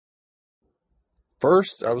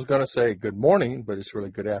First, I was going to say good morning, but it's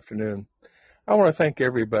really good afternoon. I want to thank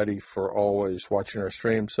everybody for always watching our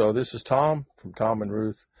stream. So this is Tom from Tom and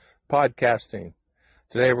Ruth Podcasting.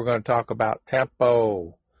 Today we're going to talk about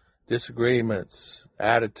tempo, disagreements,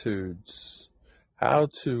 attitudes, how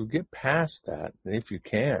to get past that, and if you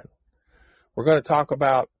can. We're going to talk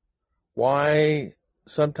about why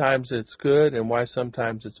sometimes it's good and why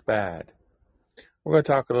sometimes it's bad. We're going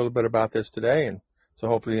to talk a little bit about this today, and so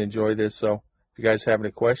hopefully you enjoy this. So if you guys have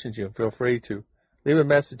any questions, you can feel free to leave a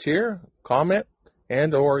message here, comment,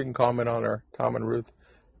 and or you can comment on our Tom and Ruth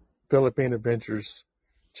Philippine Adventures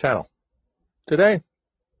channel. Today,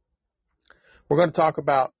 we're going to talk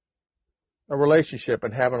about a relationship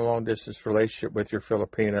and having a long-distance relationship with your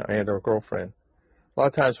Filipina and or girlfriend. A lot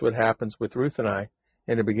of times what happens with Ruth and I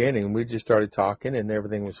in the beginning, we just started talking and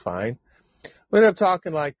everything was fine. We ended up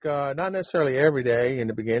talking not necessarily every day in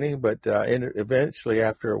the beginning, but eventually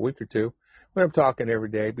after a week or two, we ended up talking every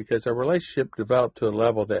day because our relationship developed to a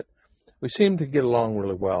level that we seemed to get along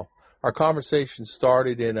really well. Our conversation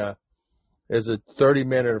started as a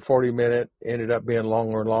 30-minute or 40-minute, ended up being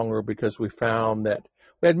longer and longer because we found that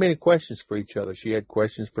we had many questions for each other. She had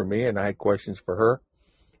questions for me and I had questions for her.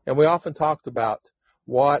 And we often talked about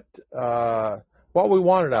what we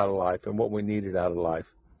wanted out of life and what we needed out of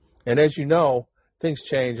life. And as you know, things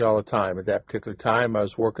change all the time. At that particular time, I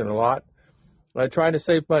was working a lot. I tried to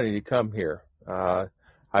save money to come here. I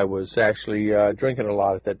was actually drinking a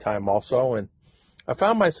lot at that time also, and I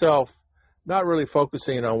found myself not really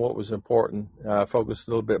focusing on what was important, focused a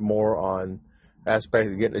little bit more on aspect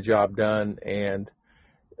of getting the job done and,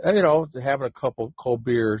 having a couple cold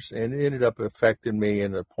beers, and it ended up affecting me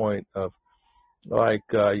in the point of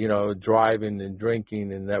driving and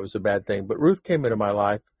drinking, and that was a bad thing. But Ruth came into my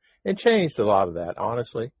life and changed a lot of that,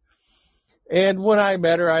 honestly. And when I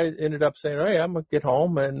met her, I ended up saying, hey, I'm going to get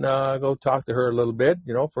home and go talk to her a little bit,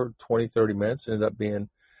 for 20, 30 minutes. It ended up being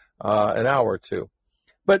an hour or two.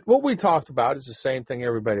 But what we talked about is the same thing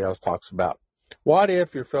everybody else talks about. What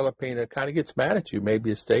if your Filipina kind of gets mad at you?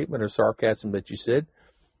 Maybe a statement or sarcasm that you said.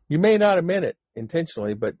 You may not have meant it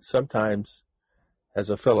intentionally, but sometimes as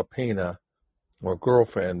a Filipina or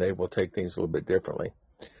girlfriend, they will take things a little bit differently.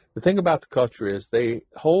 The thing about the culture is they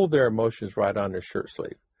hold their emotions right on their shirt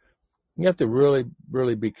sleeve. You have to really,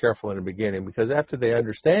 really be careful in the beginning because after they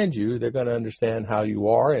understand you, they're going to understand how you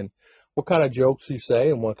are and what kind of jokes you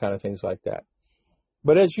say and what kind of things like that.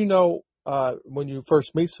 But as you know, when you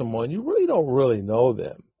first meet someone, you really don't really know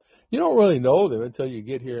them. You don't really know them until you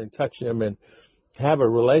get here and touch them and have a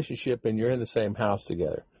relationship and you're in the same house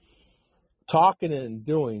together. Talking and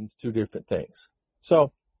doing is two different things.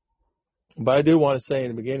 So, but I do want to say in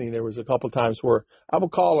the beginning, there was a couple times where I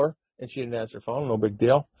would call her and she didn't answer the phone, no big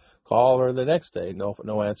deal. Call her the next day,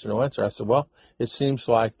 no answer. I said, well, it seems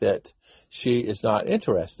like that she is not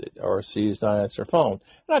interested or she is not answering her phone.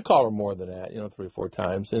 And I call her more than that, 3 or 4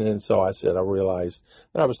 times. And then so I said, I realized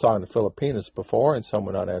that I was talking to Filipinas before and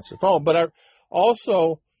someone not answering the phone. But I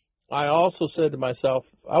also said to myself,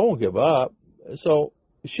 I won't give up. So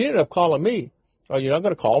she ended up calling me. Oh, you're not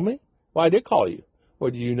going to call me? Well, I did call you.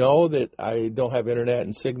 Well, do you know that I don't have internet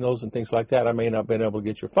and signals and things like that? I may not have been able to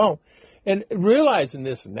get your phone. And realizing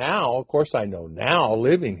this now, of course I know now,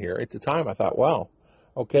 living here. At the time I thought, wow,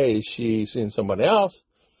 okay, is she seeing someone else?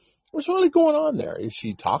 What's really going on there? Is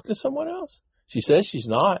she talking to someone else? She says she's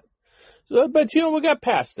not. So, but, we got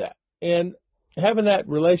past that. And having that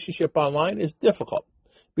relationship online is difficult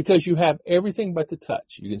because you have everything but the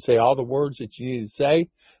touch. You can say all the words that you need to say,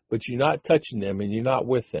 but you're not touching them and you're not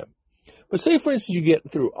with them. But say, for instance, you get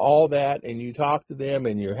through all that and you talk to them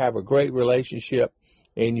and you have a great relationship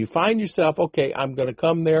and you find yourself, okay, I'm going to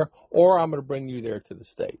come there or I'm going to bring you there to the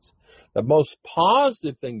States. The most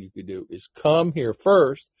positive thing you could do is come here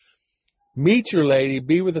first, meet your lady,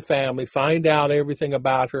 be with the family, find out everything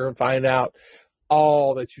about her and find out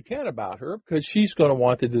all that you can about her because she's going to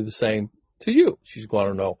want to do the same to you. She's going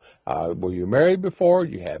to know, were you married before?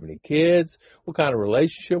 Do you have any kids? What kind of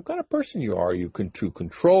relationship? What kind of person you are? Are you too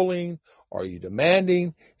controlling? Are you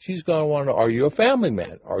demanding? She's going to want to know, are you a family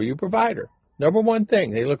man? Are you a provider? Number one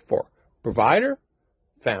thing they look for, provider,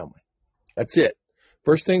 family. That's it.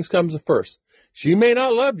 First things comes first. She may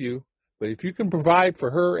not love you, but if you can provide for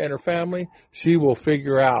her and her family, she will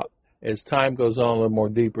figure out as time goes on a little more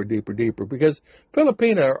deeper, because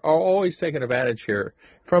Filipina are always taking advantage here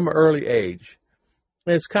from an early age.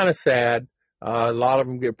 And it's kind of sad. A lot of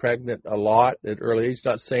them get pregnant a lot at early age.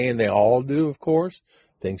 Not saying they all do, of course.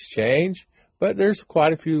 Things change. But there's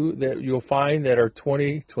quite a few that you'll find that are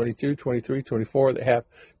 20, 22, 23, 24 that have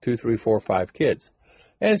 2, 3, 4, 5 kids.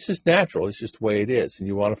 And it's just natural. It's just the way it is. And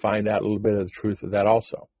you want to find out a little bit of the truth of that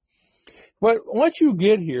also. But once you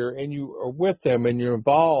get here and you are with them and you're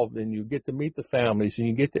involved and you get to meet the families and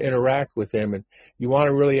you get to interact with them and you want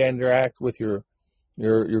to really interact with your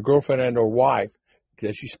girlfriend and or wife,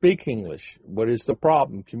 does she speak English? What is the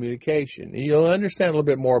problem? Communication. And you'll understand a little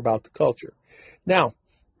bit more about the culture. Now,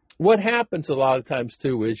 what happens a lot of times,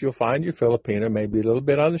 too, is you'll find your Filipina maybe a little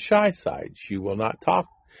bit on the shy side. She will not talk.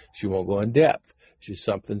 She won't go in depth.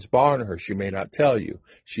 Something's bothering her. She may not tell you.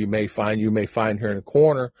 You may find her in a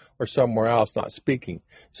corner or somewhere else not speaking.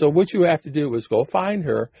 So what you have to do is go find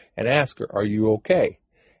her and ask her, are you okay?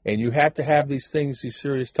 And you have to have these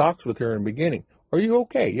serious talks with her in the beginning. Are you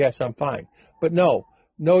okay? Yes, I'm fine. But no,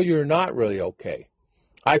 you're not really okay.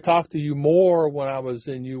 I talked to you more when I was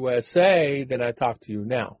in USA than I talk to you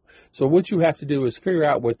now. So what you have to do is figure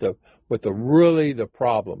out what the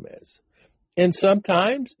problem is. And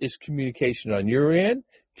sometimes it's communication on your end,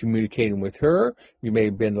 communicating with her. You may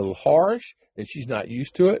have been a little harsh, and she's not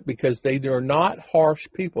used to it because they're not harsh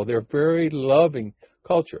people. They're very loving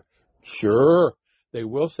culture. Sure, they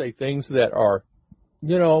will say things that are,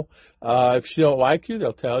 if she don't like you,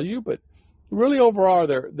 they'll tell you. But really overall,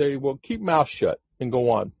 they will keep mouth shut and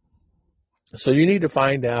go on. So you need to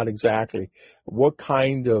find out exactly what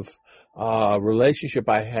kind of relationship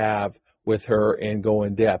I have with her and go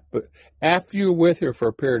in depth. But after you're with her for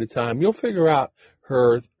a period of time, you'll figure out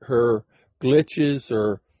her glitches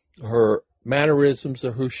or her mannerisms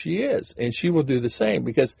of who she is, and she will do the same.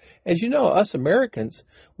 Because, as you know, us Americans,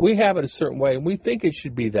 we have it a certain way, and we think it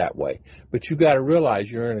should be that way. But you got to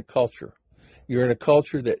realize you're in a culture. You're in a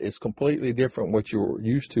culture that is completely different from what you were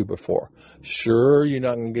used to before. Sure, you're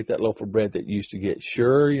not going to get that loaf of bread that you used to get.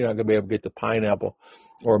 Sure, you're not going to be able to get the pineapple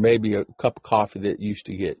or maybe a cup of coffee that you used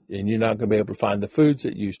to get. And you're not going to be able to find the foods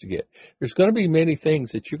that you used to get. There's going to be many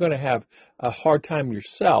things that you're going to have a hard time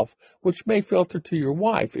yourself, which may filter to your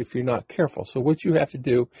wife if you're not careful. So what you have to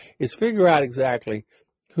do is figure out exactly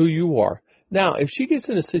who you are. Now, if she gets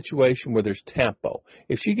in a situation where there's tempo,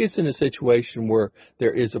 if she gets in a situation where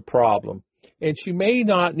there is a problem, and she may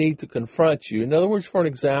not need to confront you. In other words, for an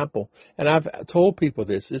example, and I've told people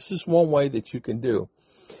this is one way that you can do.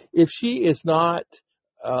 If she is not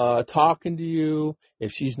talking to you,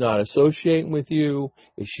 if she's not associating with you,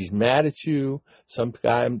 if she's mad at you,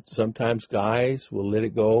 sometimes guys will let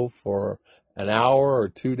it go for an hour or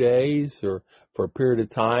 2 days or for a period of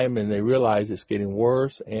time, and they realize it's getting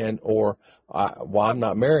worse I'm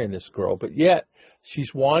not marrying this girl. But yet,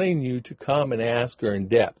 she's wanting you to come and ask her in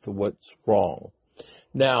depth what's wrong.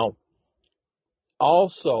 Now,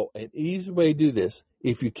 also, an easy way to do this,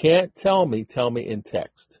 if you can't tell me in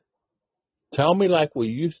text. Tell me like we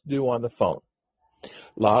used to do on the phone. A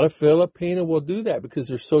lot of Filipino will do that because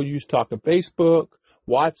they're so used to talking Facebook,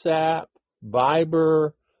 WhatsApp,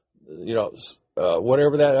 Viber,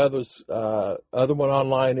 whatever that other one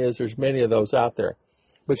online is. There's many of those out there.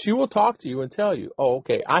 But she will talk to you and tell you, oh,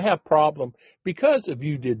 okay, I have a problem because of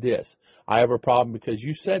you did this. I have a problem because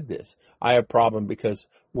you said this. I have a problem because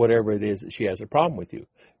whatever it is that she has a problem with you.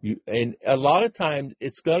 And a lot of times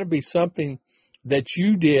it's going to be something that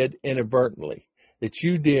you did inadvertently, that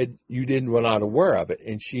you were not aware of it,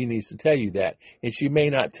 and she needs to tell you that. And she may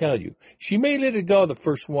not tell you. She may let it go the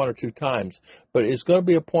first 1 or 2 times, but it's going to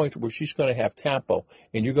be a point where she's going to have tempo,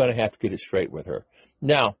 and you're going to have to get it straight with her.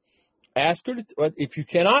 Now, ask her if you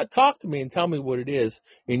cannot talk to me and tell me what it is,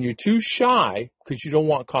 and you're too shy because you don't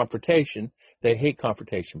want confrontation. They hate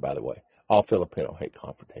confrontation, by the way. All Filipino hate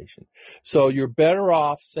confrontation. So you're better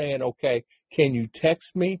off saying, okay, can you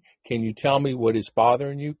text me? Can you tell me what is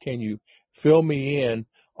bothering you? Can you fill me in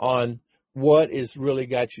on what has really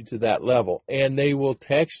got you to that level? And they will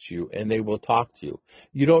text you and they will talk to you.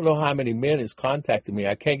 You don't know how many men has contacted me.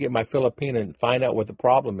 I can't get my Filipina and find out what the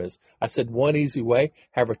problem is. I said, one easy way,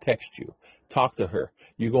 have her text you. Talk to her.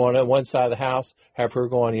 You go on one side of the house, have her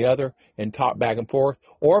go on the other and talk back and forth,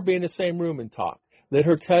 or be in the same room and talk. Let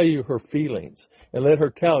her tell you her feelings and let her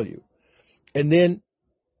tell you. And then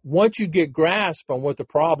once you get grasp on what the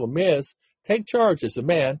problem is, take charge as a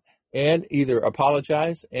man and either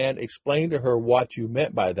apologize and explain to her what you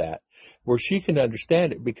meant by that, where she can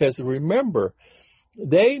understand it. Because remember,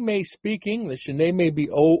 they may speak English and they may be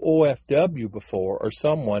OFW before or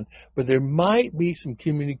someone, but there might be some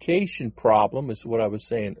communication problem, is what I was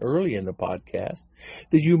saying early in the podcast,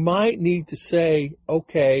 that you might need to say,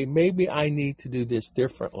 okay, maybe I need to do this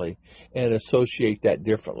differently and associate that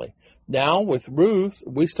differently. Now with Ruth,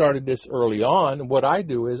 we started this early on. What I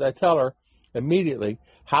do is I tell her immediately,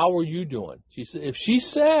 how are you doing? If she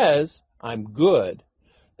says I'm good,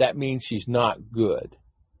 that means she's not good.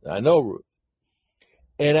 I know Ruth.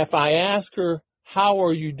 And if I ask her, how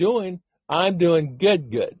are you doing? I'm doing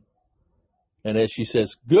good. And as she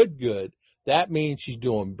says, good, that means she's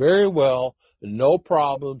doing very well, no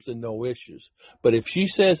problems and no issues. But if she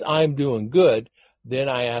says I'm doing good, then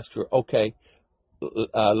I ask her, okay,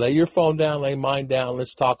 lay your phone down, lay mine down,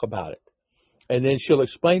 let's talk about it. And then she'll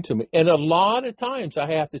explain to me. And a lot of times,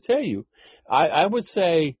 I have to tell you, I would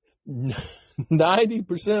say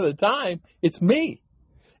 90% of the time, it's me.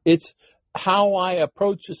 It's how I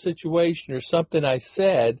approach a situation or something I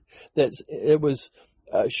said that it was,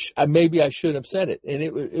 maybe I shouldn't have said it. And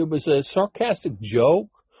it was a sarcastic joke,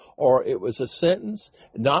 or it was a sentence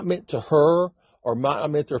not meant to her or not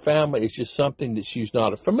meant to her family. It's just something that she's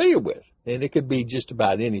not familiar with. And it could be just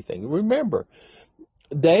about anything. Remember,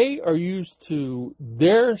 they are used to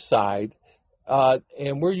their side,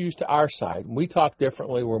 and we're used to our side. We talk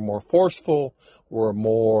differently. We're more forceful. We're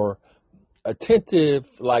more attentive.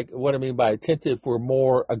 Like, what I mean by attentive, we're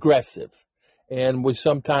more aggressive. And we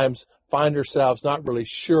sometimes find ourselves not really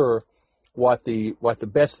sure what the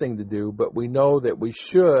best thing to do, but we know that we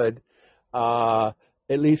should at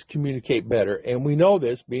least communicate better. And we know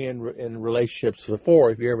this, being in relationships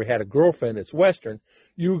before. If you ever had a girlfriend that's Western,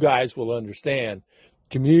 you guys will understand.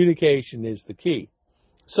 Communication is the key.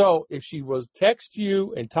 So if she will text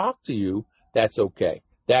you and talk to you, that's okay.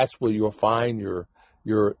 That's where you'll find your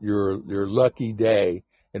lucky day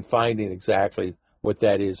in finding exactly what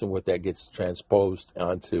that is and what that gets transposed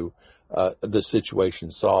onto the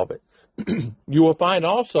situation, solve it. You will find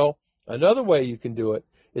also another way you can do it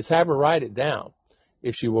is have her write it down.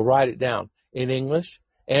 If she will write it down in English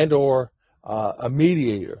and or a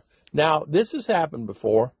mediator. Now, this has happened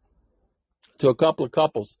before to a couple of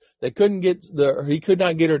couples. He could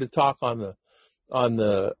not get her to talk on the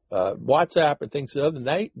WhatsApp and things of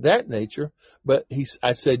that nature. But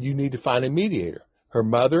I said, you need to find a mediator. Her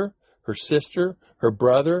mother, her sister, her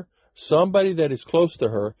brother, somebody that is close to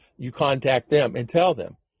her. You contact them and tell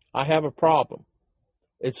them, I have a problem.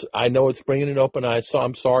 I know it's bringing an open eye, so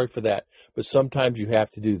I'm sorry for that. But sometimes you have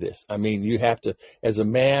to do this. I mean, you have to, as a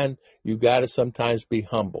man, you got to sometimes be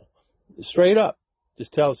humble. Straight up,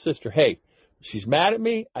 just tell the sister, hey, she's mad at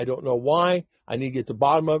me. I don't know why. I need to get to the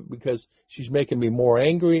bottom of it because she's making me more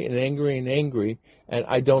angry and angry and angry, and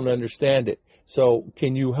I don't understand it. So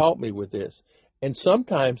can you help me with this? And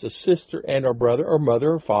sometimes a sister and her brother or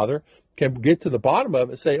mother or father can get to the bottom of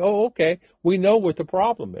it and say, oh, okay, we know what the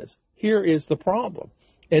problem is. Here is the problem.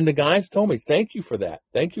 And the guys told me, thank you for that.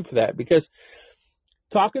 Thank you for that. Because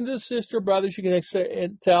talking to the sister, brothers, you can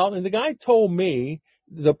tell. And the guy told me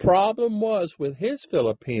the problem was with his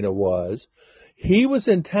Filipina was he was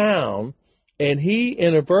in town and he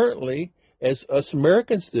inadvertently, as us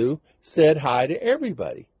Americans do, said hi to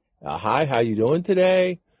everybody. Hi, how you doing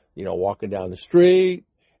today? You know, walking down the street.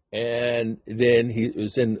 And then he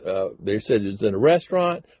was they said he was in a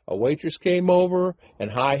restaurant. A waitress came over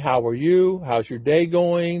and, hi, how are you? How's your day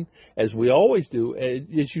going? As we always do.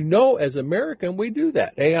 As you know, as American, we do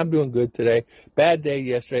that. Hey, I'm doing good today. Bad day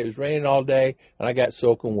yesterday. It was raining all day and I got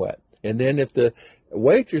soaking wet. And then if the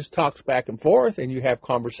waitress talks back and forth and you have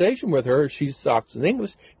conversation with her, she talks in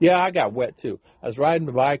English. Yeah, I got wet too. I was riding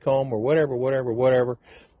my bike home or whatever.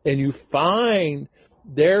 And you find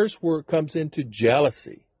there's where it comes into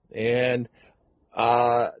jealousy. And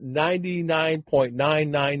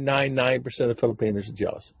 99.9999% of Filipinos are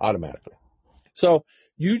jealous automatically. So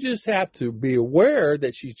you just have to be aware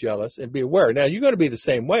that she's jealous and be aware. Now, you're going to be the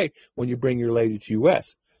same way when you bring your lady to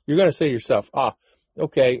U.S. You're going to say to yourself,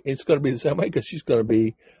 okay, it's going to be the same way because she's going to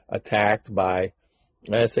be attacked by,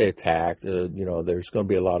 I say attacked, there's going to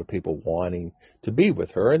be a lot of people wanting to be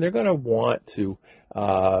with her, and they're going to want to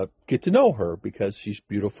get to know her because she's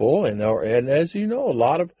beautiful, and as you know, a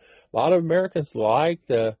lot of Americans like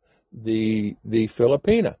the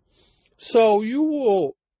Filipina. So you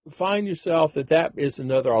will find yourself that is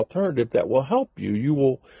another alternative that will help you.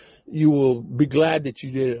 You will be glad that you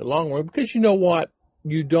did it a long run because you know what?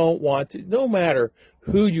 You don't want to, no matter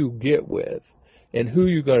who you get with and who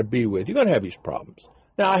you're going to be with, you're going to have these problems.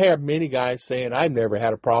 Now, I have many guys saying, I've never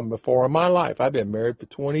had a problem before in my life. I've been married for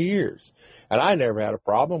 20 years, and I never had a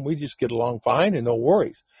problem. We just get along fine and no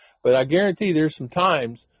worries. But I guarantee there's some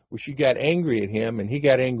times where she got angry at him, and he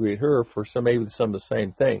got angry at her for maybe some of the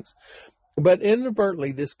same things. But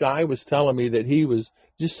inadvertently, this guy was telling me that he was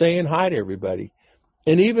just saying hi to everybody.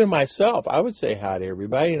 And even myself, I would say hi to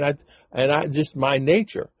everybody, and I just my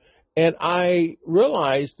nature. And I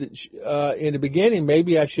realized that in the beginning,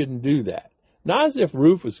 maybe I shouldn't do that. Not as if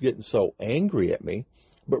Ruth was getting so angry at me,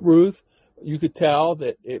 but Ruth, you could tell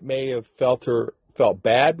that it may have felt her felt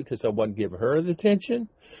bad because I wasn't giving her the attention.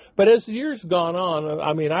 But as the years gone on,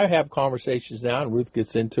 I mean, I have conversations now, and Ruth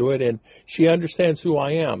gets into it, and she understands who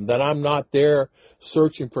I am, that I'm not there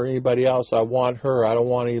searching for anybody else. I want her. I don't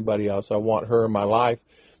want anybody else. I want her in my life,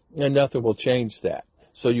 and nothing will change that.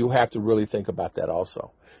 So you have to really think about that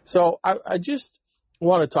also. So I just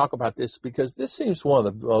want to talk about this because this seems one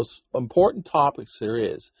of the most important topics there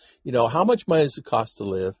is. You know, how much money does it cost to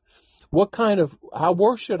live?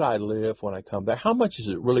 Where should I live when I come back? How much is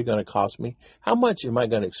it really going to cost me? How much am I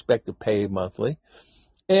going to expect to pay monthly?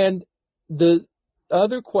 And the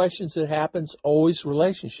other questions that happens, always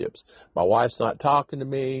relationships. My wife's not talking to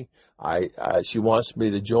me. She wants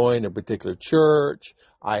me to join a particular church.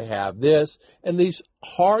 I have this. And these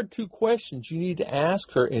hard two questions you need to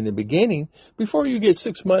ask her in the beginning before you get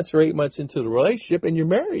 6 months or 8 months into the relationship and you're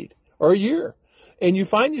married, or a year. And you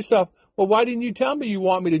find yourself, well, why didn't you tell me you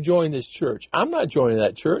want me to join this church? I'm not joining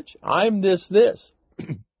that church. I'm this.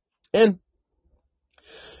 And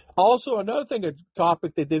also another thing, a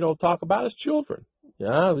topic that they don't talk about is children.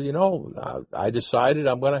 Yeah, you know, I decided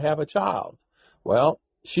I'm going to have a child. Well,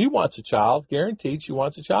 she wants a child, guaranteed she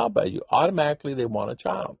wants a child by you. Automatically they want a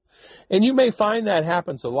child. And you may find that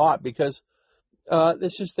happens a lot because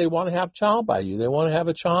it's just they want to have a child by you. They want to have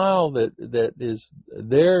a child that is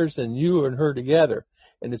theirs and you and her together.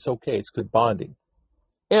 And it's okay. It's good bonding.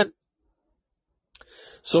 And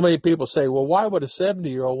so many people say, well, why would a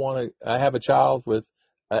 70-year-old want to have a child with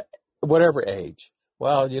whatever age?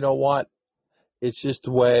 Well, you know what? It's just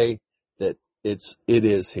the way that it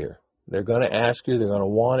is here. They're going to ask you. They're going to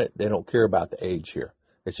want it. They don't care about the age here.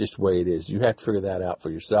 It's just the way it is. You have to figure that out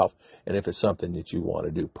for yourself. And if it's something that you want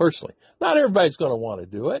to do personally, not everybody's going to want to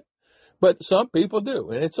do it, but some people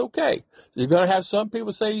do. And it's okay. You're going to have some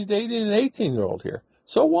people say he's dating an 18-year-old here.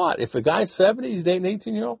 So what? If a guy's 70, he's dating an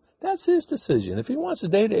 18-year-old, that's his decision. If he wants to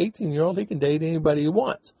date an 18-year-old, he can date anybody he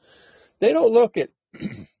wants. They don't look at,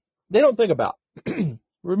 they don't think about,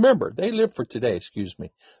 remember, they live for today,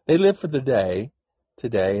 They live for the day,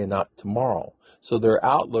 today, and not tomorrow. So their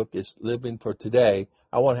outlook is living for today.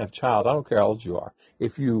 I want to have a child. I don't care how old you are.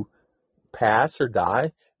 If you pass or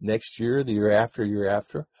die next year, the year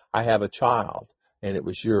after, I have a child, and it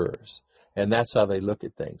was yours. And that's how they look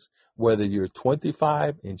at things. Whether you're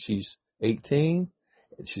 25 and she's 18,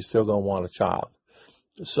 she's still going to want a child.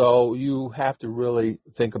 So you have to really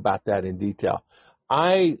think about that in detail.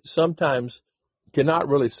 I sometimes cannot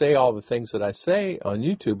really say all the things that I say on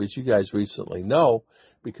YouTube, as you guys recently know,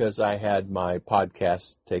 because I had my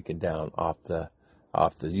podcast taken down off the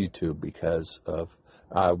YouTube because of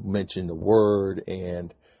I mentioned the word,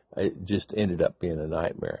 and it just ended up being a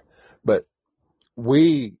nightmare. But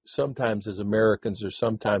we sometimes as Americans are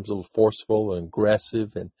sometimes a little forceful and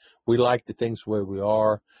aggressive, and we like the things the way we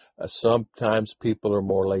are. Sometimes people are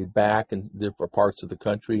more laid back in different parts of the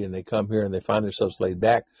country, and they come here and they find themselves laid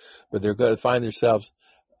back, but they're going to find themselves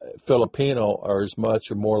Filipino are as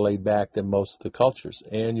much or more laid back than most of the cultures.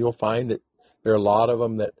 And you'll find that there are a lot of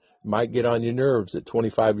them that might get on your nerves at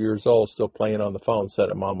 25 years old, still playing on the phone, set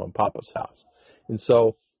at mom and papa's house. And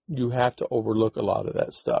so you have to overlook a lot of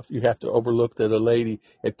that stuff. You have to overlook that a lady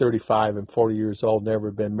at 35 and 40 years old,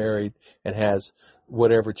 never been married, and has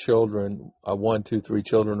whatever children, 1, 2, 3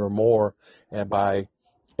 children or more, and by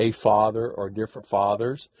a father or different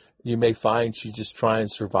fathers, you may find she just try and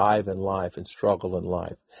survive in life and struggle in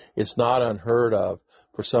life. It's not unheard of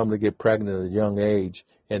for someone to get pregnant at a young age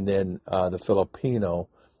and then the Filipino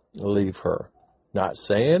leave her. Not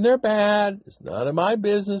saying they're bad. It's none of my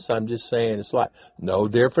business. I'm just saying it's like no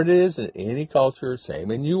different it is in any culture.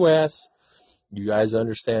 Same in U.S. You guys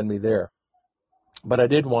understand me there. But I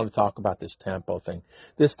did want to talk about this tempo thing.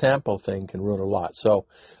 This tempo thing can ruin a lot. So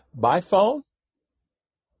by phone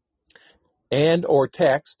and or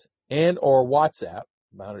text and or WhatsApp,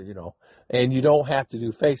 and you don't have to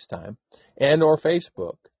do FaceTime and or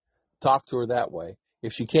Facebook. Talk to her that way.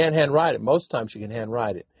 If she can't handwrite it, most times she can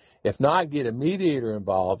handwrite it. If not, get a mediator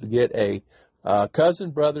involved. Get a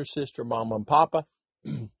cousin, brother, sister, mama, and papa.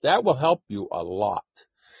 That will help you a lot.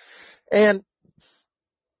 And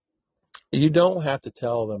you don't have to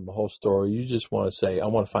tell them the whole story. You just want to say, I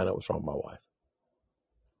want to find out what's wrong with my wife.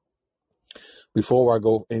 Before I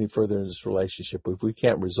go any further in this relationship, if we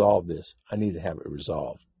can't resolve this, I need to have it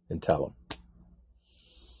resolved and tell them.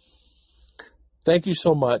 Thank you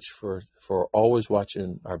so much for always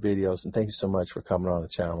watching our videos, and thank you so much for coming on the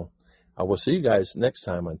channel. I will see you guys next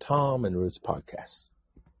time on Tom and Ruth's podcast.